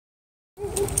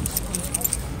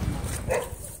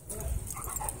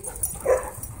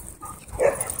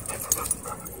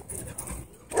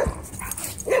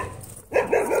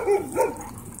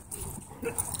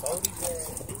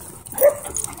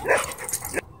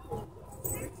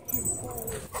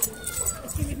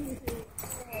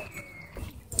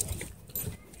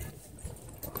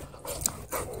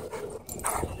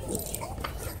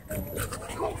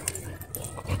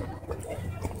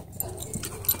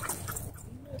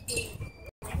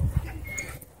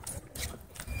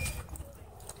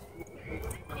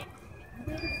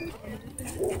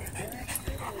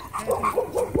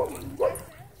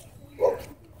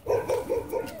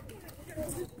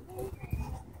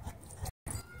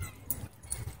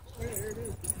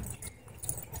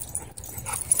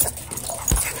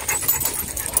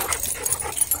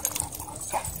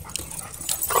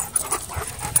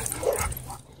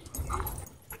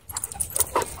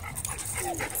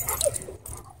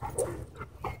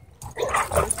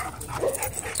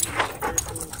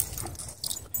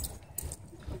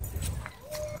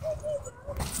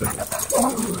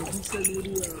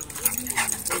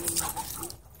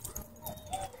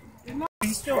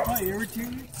Why, every 2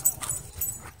 weeks?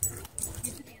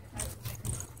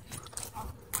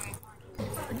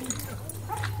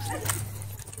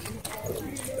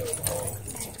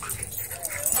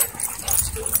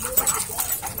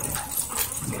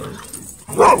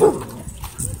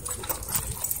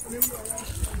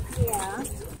 Yeah.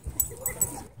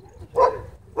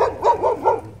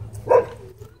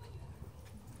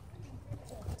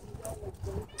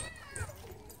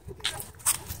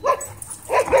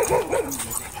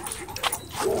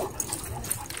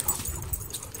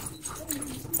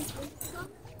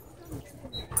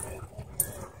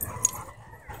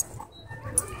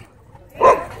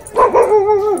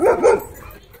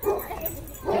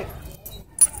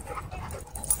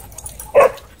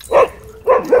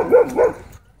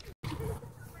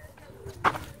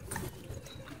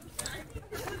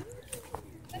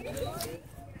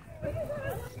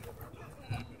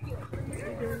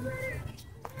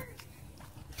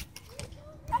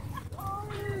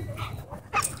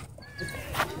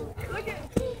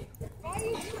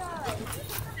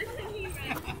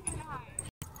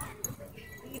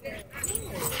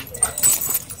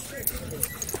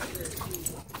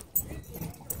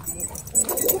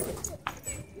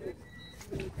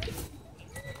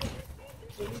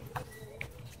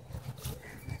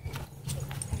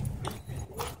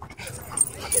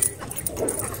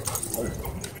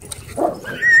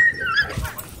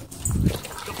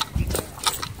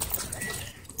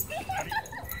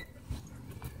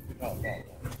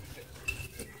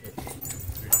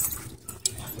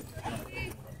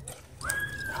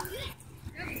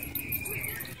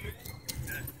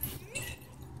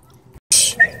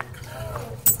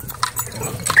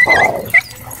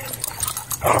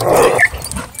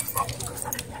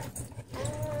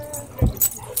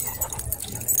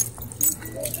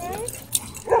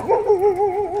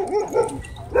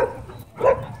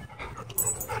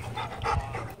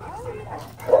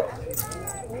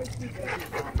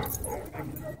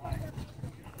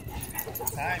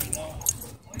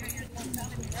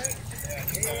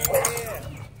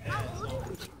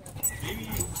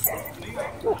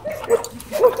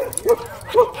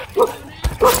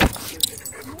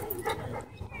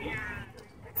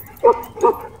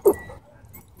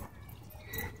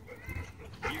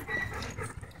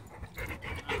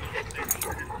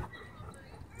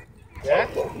 Yeah?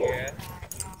 Yeah.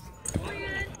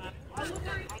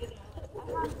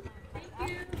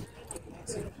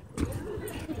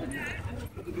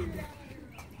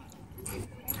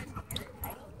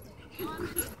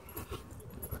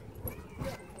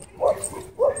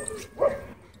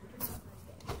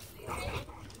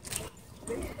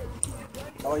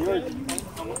 How are yours?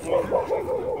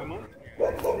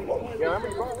 Yeah, I'm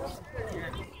in car.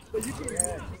 But you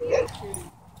can.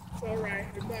 It's all right.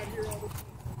 I'm not here all the time.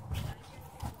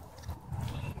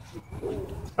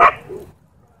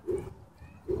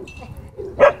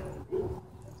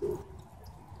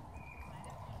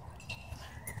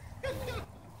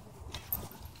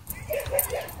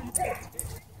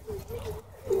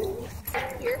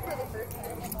 Here for the first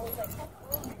time.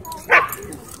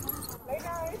 Hey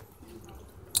guys.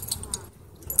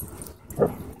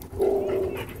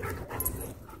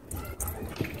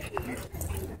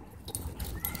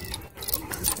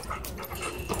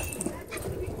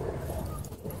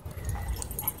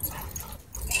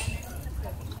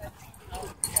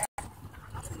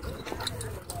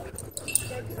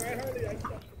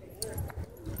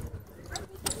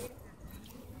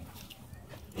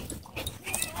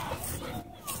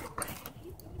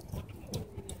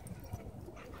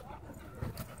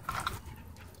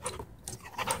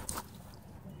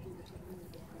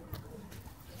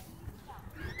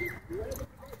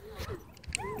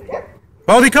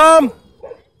 Baldy, come!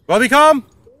 Baldy, come!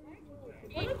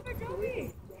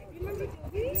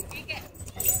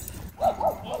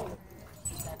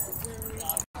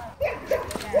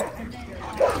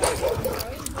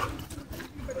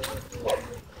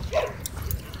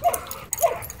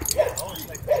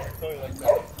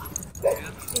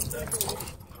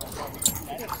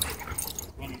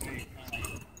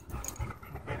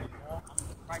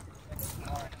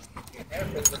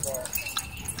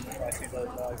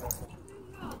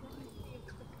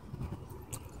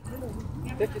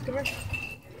 Just come here.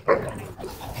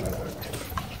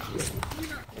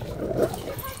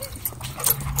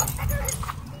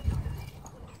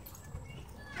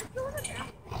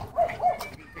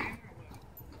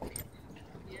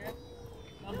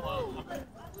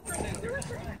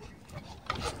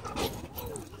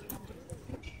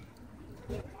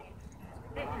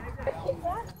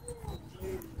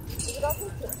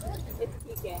 It's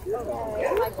pecan. Okay.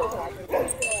 I told her.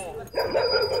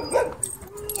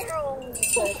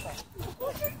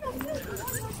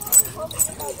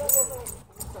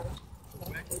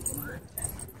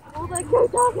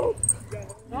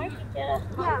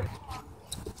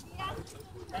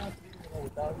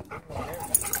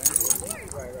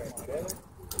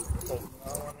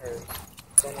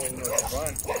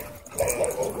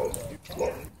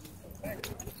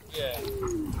 Yeah.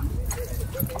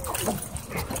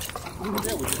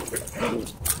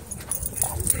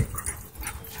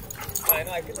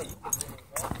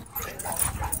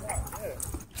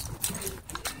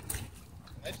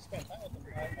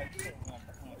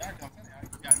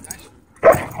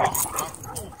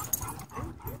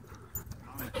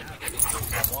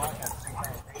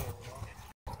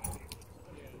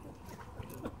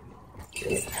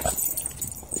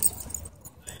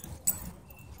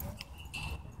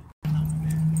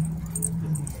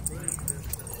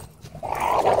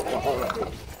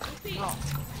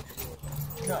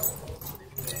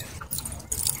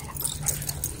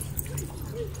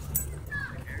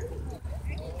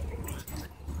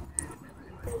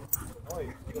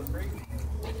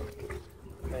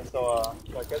 And so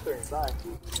I kept her inside.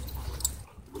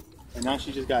 And now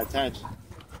she just got attached.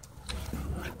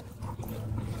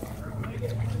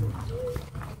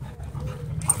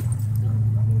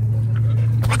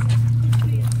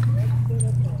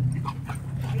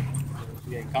 She's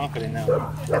getting confident now.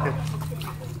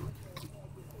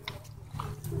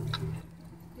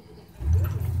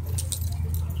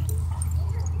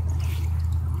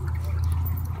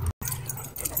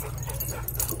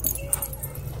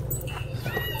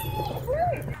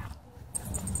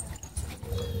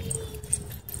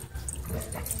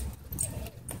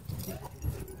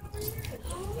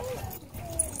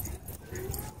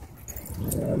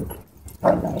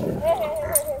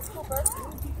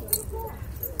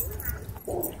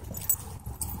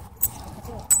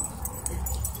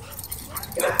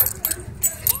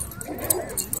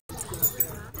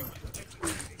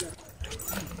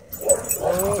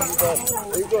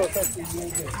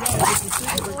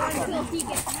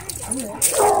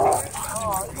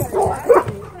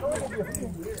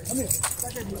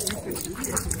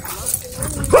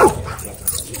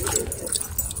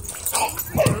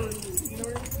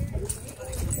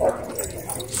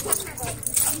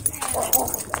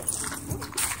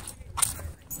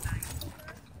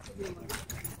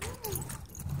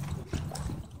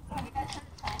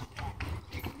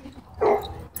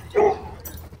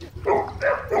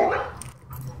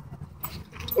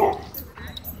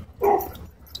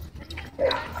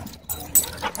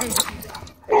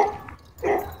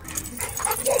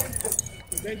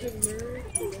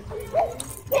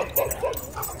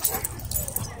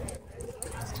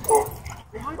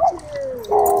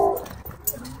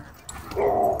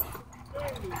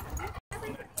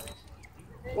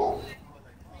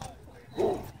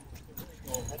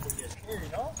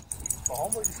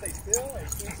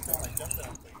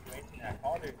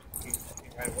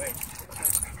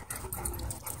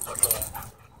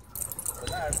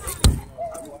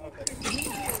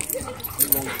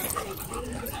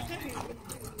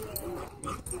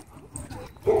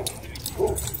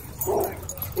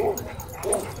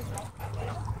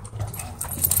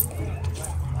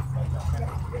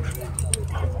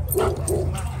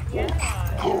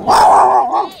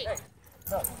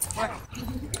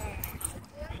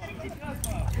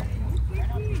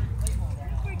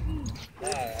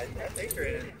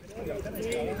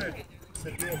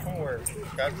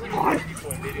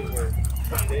 People in video where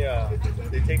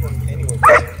they take them anywhere.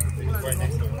 They just right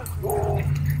next to them.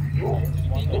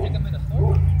 Did you pick them in the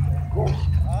store?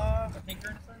 I think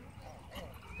you're in the store.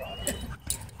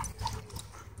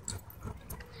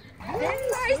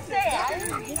 Didn't I say? I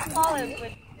didn't call him,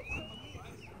 but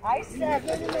I said in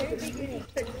the beginning,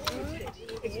 took food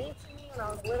to me when I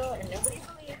was little, and nobody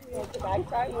believed me because I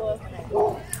tried wolf and I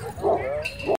go,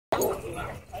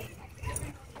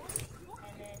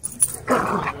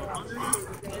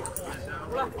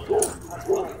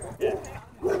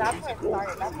 that's where it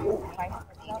started. That's where my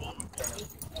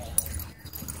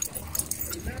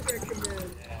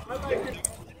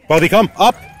Bodhi, come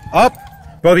up, up,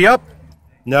 Bodhi, up.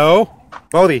 No,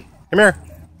 Bodhi, come here,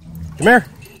 come here,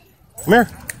 come here.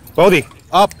 Bodhi,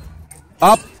 up,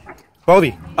 up,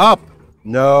 Bodhi, up.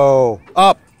 No,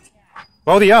 up,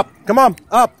 Bodhi, up. Come on,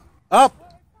 up, up,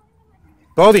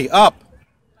 Bodhi, up,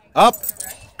 up.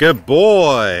 Good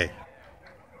boy.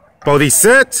 Bodhi,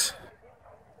 sit.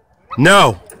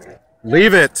 No,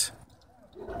 leave it.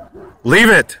 Leave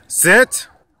it. Sit.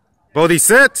 Bodhi,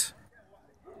 sit.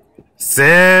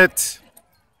 Sit.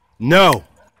 No.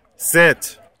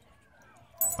 Sit.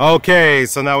 Okay,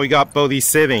 so now we got Bodhi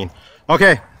sitting.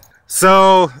 Okay,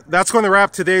 so that's going to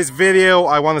wrap today's video.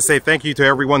 I want to say thank you to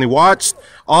everyone who watched.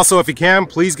 Also, if you can,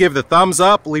 please give the thumbs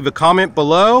up, leave a comment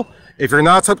below. If you're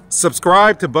not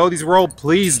subscribed to Bodie's World,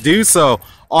 please do so.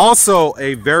 Also,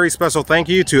 a very special thank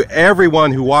you to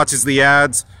everyone who watches the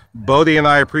ads. Bodie and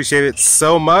I appreciate it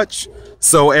so much.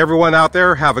 So everyone out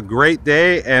there, have a great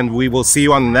day, and we will see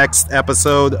you on the next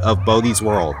episode of Bodie's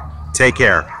World. Take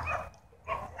care.